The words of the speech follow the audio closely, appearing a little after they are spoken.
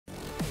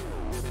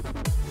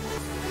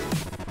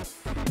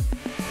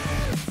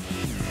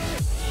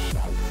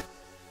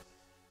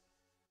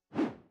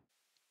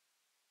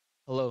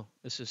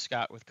This is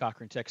Scott with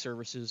Cochrane Tech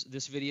Services.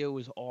 This video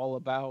is all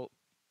about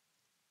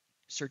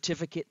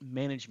certificate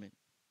management,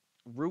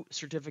 root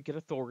certificate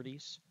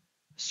authorities,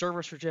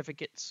 server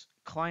certificates,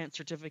 client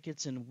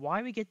certificates, and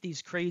why we get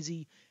these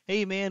crazy,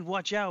 hey man,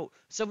 watch out,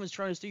 someone's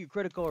trying to steal your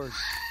credit card.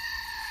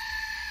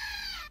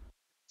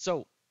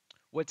 So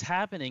what's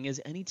happening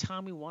is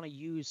anytime we want to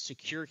use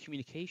secure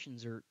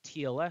communications or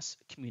TLS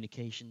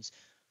communications,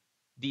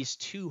 these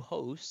two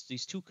hosts,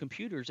 these two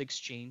computers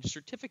exchange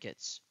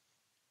certificates.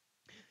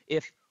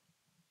 If,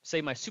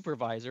 say, my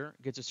supervisor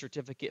gets a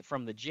certificate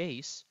from the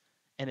Jace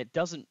and it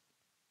doesn't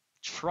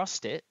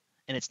trust it,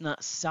 and it's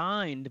not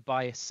signed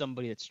by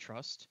somebody that's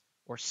trust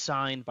or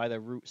signed by the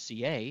root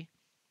CA,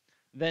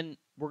 then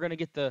we're going to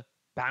get the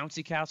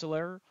bouncy castle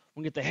error.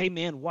 We'll get the, hey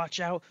man, watch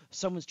out,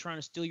 someone's trying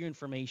to steal your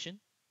information.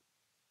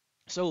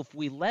 So if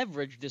we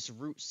leverage this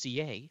root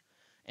CA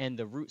and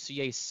the root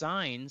CA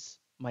signs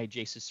my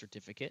Jace's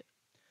certificate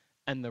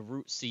and the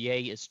root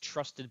CA is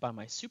trusted by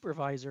my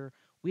supervisor,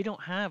 we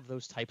don't have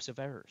those types of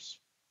errors.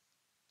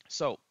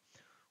 So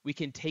we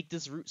can take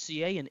this root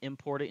CA and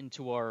import it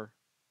into our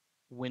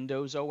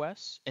Windows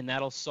OS, and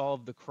that'll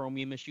solve the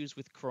Chromium issues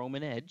with Chrome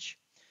and Edge.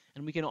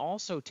 And we can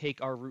also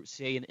take our root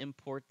CA and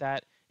import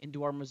that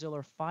into our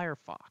Mozilla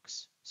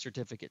Firefox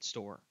certificate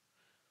store.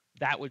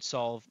 That would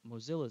solve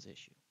Mozilla's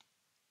issue.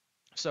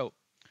 So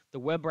the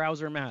web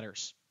browser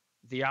matters.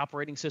 The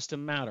operating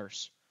system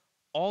matters.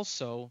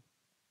 Also,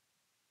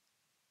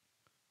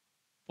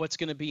 what's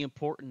going to be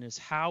important is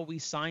how we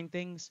sign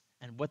things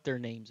and what their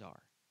names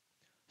are.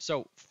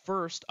 So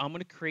first, I'm going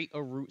to create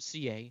a root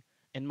CA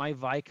in my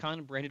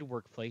Vicon branded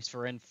workplace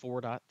for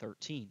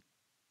N4.13.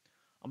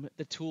 I'm at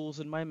the tools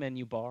in my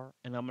menu bar,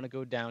 and I'm going to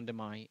go down to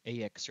my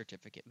AX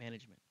certificate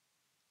management.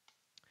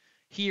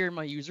 Here in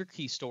my user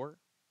key store,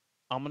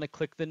 I'm going to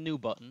click the new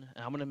button,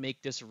 and I'm going to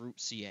make this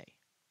root CA.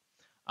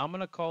 I'm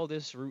going to call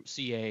this root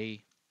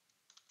CA.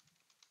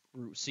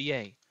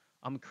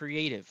 I'm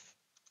creative,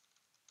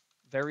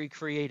 very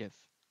creative.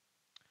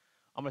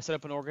 I'm going to set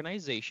up an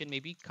organization,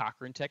 maybe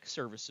Cochrane Tech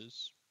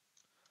Services.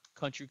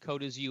 Country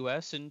code is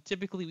US, and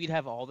typically we'd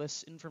have all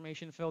this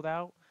information filled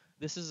out.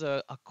 This is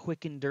a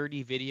quick and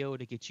dirty video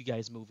to get you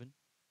guys moving.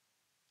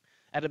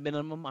 At a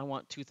minimum, I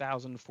want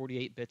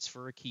 2048 bits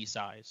for a key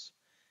size.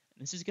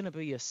 And this is going to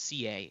be a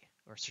CA,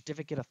 or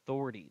certificate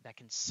authority, that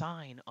can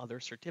sign other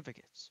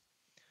certificates.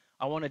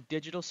 I want a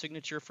digital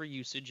signature for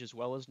usage as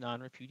well as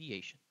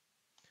non-repudiation.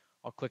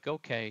 I'll click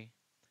OK,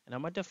 and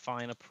I'm going to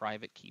define a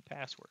private key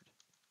password.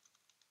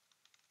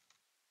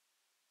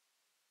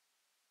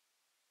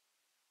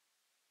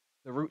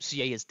 The root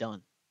CA is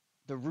done.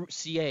 The root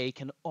CA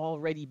can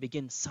already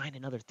begin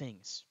signing other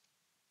things.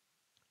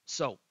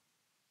 So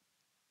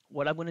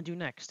what I'm going to do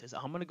next is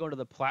I'm going to go to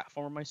the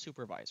platform of my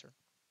supervisor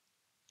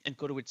and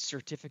go to its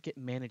certificate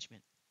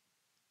management.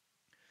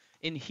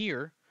 In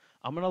here,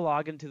 I'm going to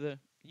log into the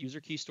user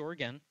key store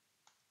again.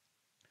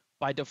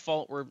 By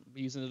default, we're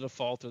using the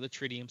default or the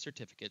Tritium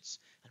certificates,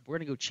 and we're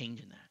going to go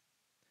changing that.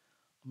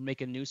 I'm going to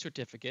make a new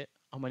certificate.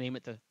 I'm going to name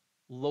it the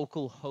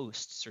local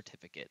host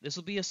certificate. This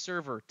will be a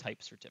server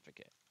type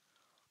certificate.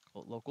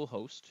 Call it local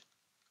host.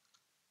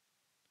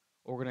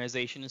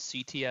 Organization is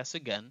CTS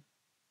again.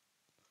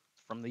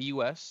 From the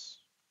US.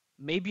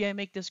 Maybe I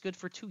make this good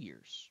for 2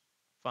 years.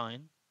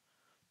 Fine.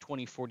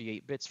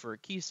 2048 bits for a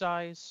key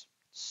size.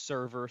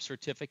 Server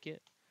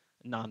certificate.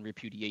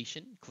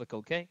 Non-repudiation. Click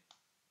OK.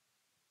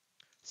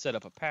 Set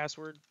up a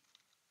password.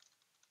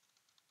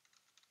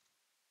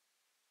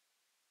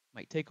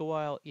 Might take a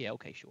while. Yeah,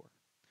 okay, sure.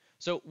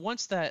 So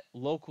once that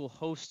local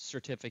host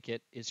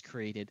certificate is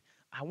created,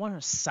 I want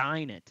to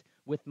sign it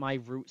with my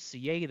root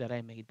CA that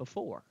I made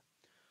before.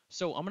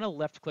 So I'm going to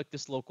left click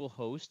this local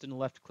host and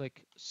left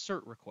click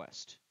cert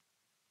request.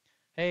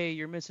 Hey,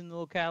 you're missing the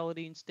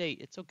locality and state.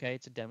 It's okay,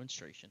 it's a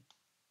demonstration.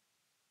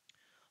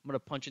 I'm going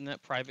to punch in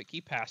that private key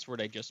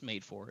password I just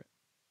made for it.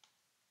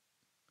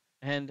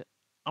 And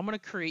I'm going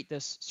to create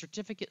this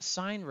certificate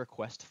sign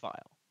request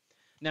file.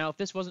 Now, if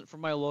this wasn't for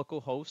my local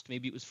host,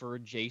 maybe it was for a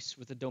Jace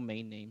with a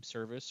domain name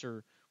service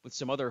or with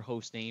some other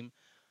host name,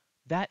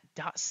 that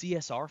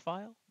 .csr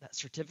file, that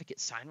certificate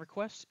sign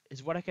request,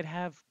 is what I could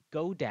have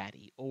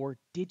GoDaddy or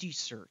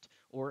DigiCert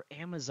or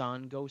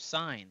Amazon go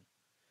sign.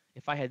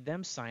 If I had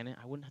them sign it,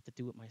 I wouldn't have to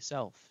do it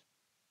myself.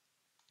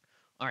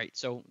 All right,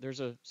 so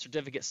there's a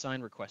certificate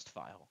sign request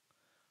file.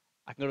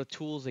 I can go to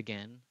Tools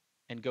again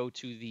and go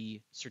to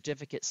the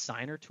Certificate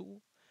Signer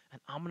tool, and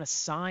I'm going to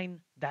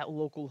sign that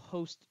local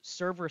host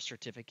server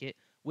certificate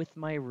with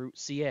my root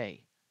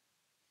CA.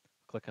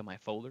 Click on my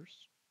folders.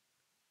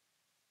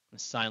 I'm going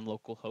to sign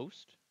local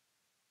host.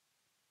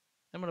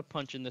 I'm going to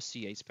punch in the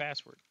CA's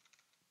password.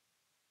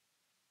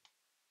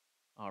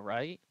 All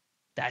right,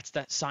 that's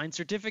that signed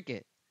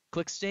certificate.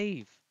 Click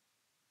Save.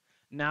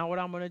 Now what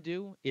I'm going to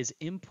do is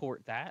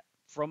import that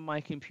from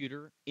my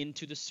computer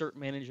into the cert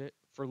manager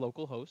for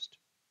localhost.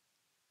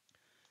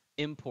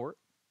 Import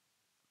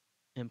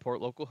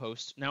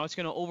localhost. Now it's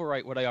going to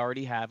overwrite what I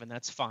already have, and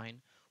that's fine.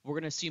 We're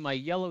going to see my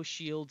yellow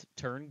shield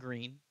turn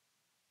green.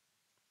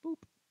 Boop.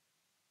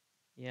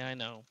 Yeah, I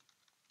know.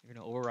 You're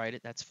going to overwrite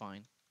it. That's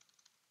fine.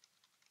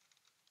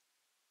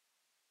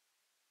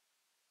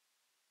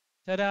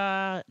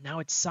 Ta-da! Now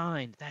it's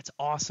signed. That's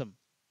awesome.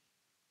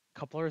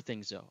 Couple other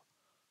things though.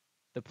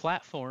 The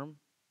platform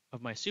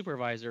of my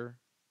supervisor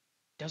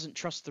doesn't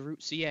trust the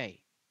root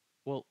CA.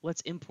 Well,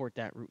 let's import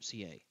that root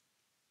CA.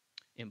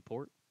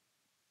 Import.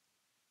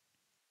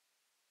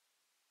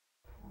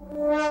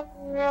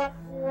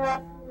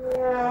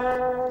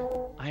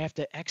 I have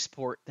to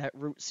export that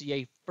root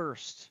CA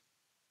first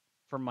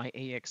from my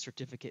AX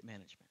certificate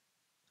management.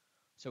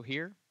 So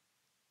here,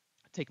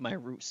 I take my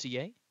root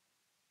CA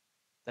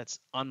that's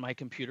on my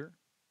computer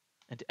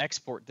and to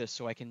export this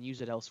so I can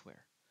use it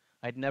elsewhere.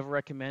 I'd never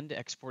recommend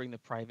exporting the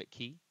private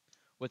key.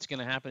 What's going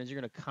to happen is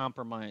you're going to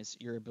compromise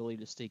your ability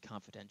to stay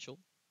confidential.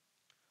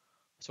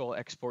 So I'll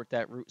export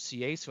that root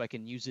CA so I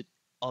can use it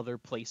other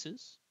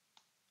places.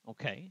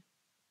 Okay.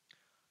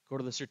 Go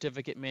to the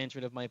certificate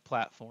management of my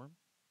platform,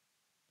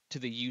 to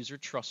the user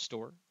trust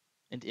store,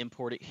 and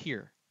import it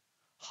here.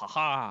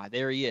 Haha,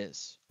 there he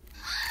is.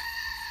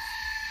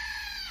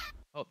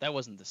 Oh, that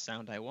wasn't the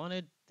sound I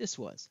wanted. This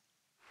was.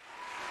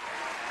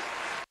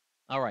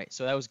 All right,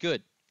 so that was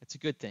good. That's a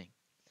good thing.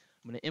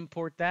 I'm going to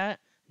import that.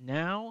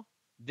 Now,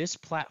 this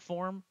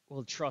platform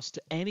will trust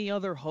any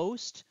other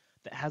host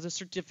that has a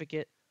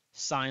certificate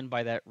signed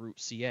by that root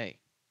CA.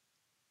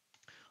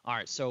 All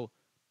right, so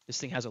this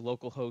thing has a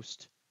local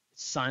host.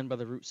 It's signed by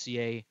the root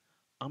CA.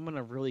 I'm going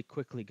to really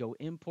quickly go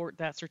import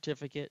that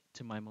certificate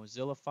to my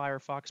Mozilla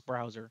Firefox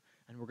browser,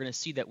 and we're going to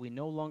see that we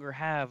no longer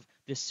have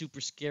this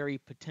super scary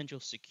potential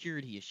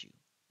security issue.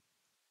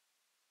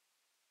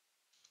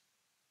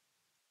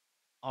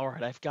 All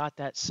right, I've got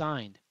that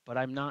signed, but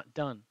I'm not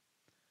done.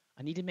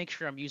 I need to make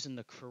sure I'm using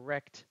the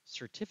correct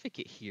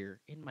certificate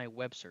here in my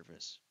web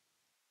service.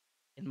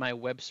 In my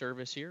web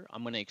service here,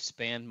 I'm going to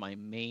expand my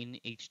main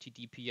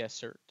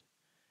HTTPS cert.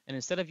 And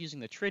instead of using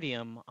the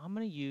Tritium, I'm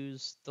going to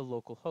use the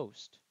local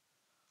host.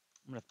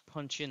 I'm going to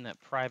punch in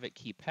that private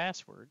key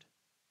password,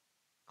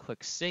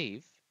 click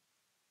Save.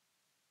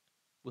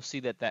 We'll see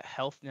that that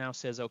health now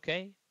says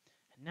OK.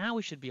 And now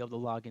we should be able to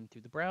log in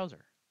through the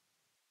browser.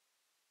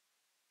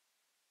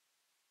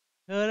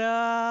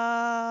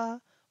 Ta-da!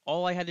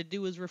 All I had to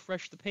do was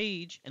refresh the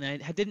page, and I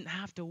didn't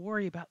have to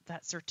worry about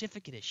that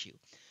certificate issue.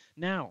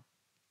 Now,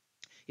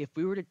 if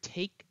we were to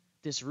take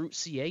this root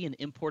CA and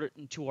import it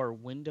into our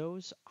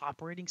Windows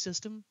operating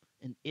system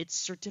and its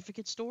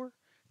certificate store,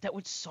 that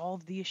would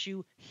solve the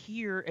issue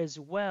here as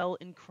well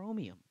in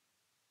Chromium.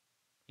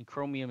 And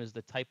Chromium is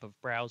the type of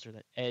browser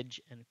that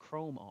Edge and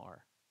Chrome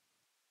are.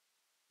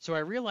 So I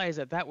realized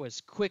that that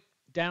was quick,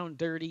 down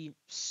dirty,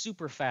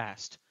 super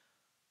fast.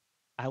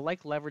 I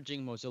like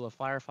leveraging Mozilla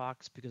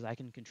Firefox because I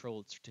can control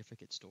its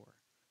certificate store.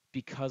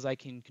 Because I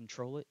can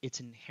control it, it's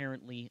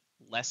inherently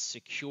less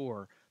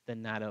secure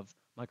than that of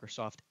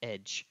Microsoft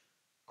Edge,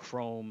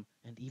 Chrome,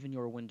 and even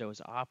your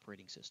Windows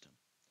operating system.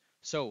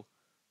 So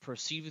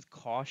proceed with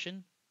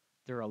caution.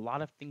 There are a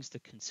lot of things to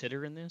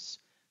consider in this.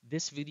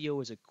 This video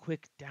is a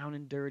quick down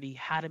and dirty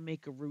how to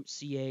make a root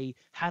CA,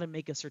 how to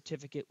make a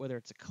certificate, whether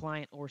it's a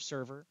client or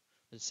server,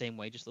 the same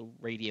way, just the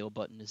radio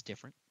button is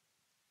different.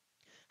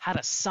 How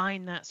to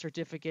sign that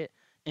certificate,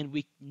 and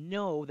we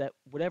know that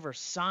whatever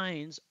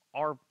signs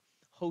our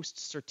host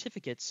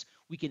certificates,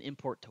 we can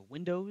import to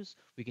Windows,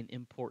 we can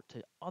import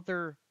to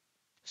other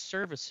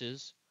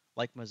services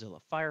like Mozilla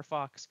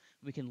Firefox,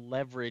 we can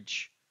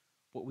leverage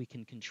what we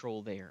can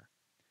control there.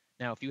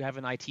 Now, if you have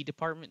an IT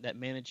department that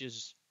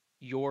manages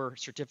your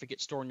certificate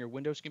store on your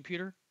Windows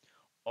computer,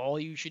 all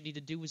you should need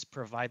to do is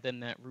provide them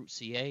that root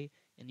CA,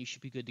 and you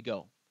should be good to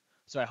go.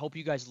 So I hope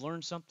you guys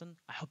learned something.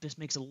 I hope this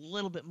makes a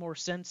little bit more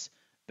sense.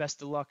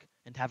 Best of luck,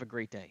 and have a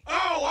great day.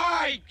 Oh,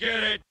 I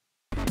get it!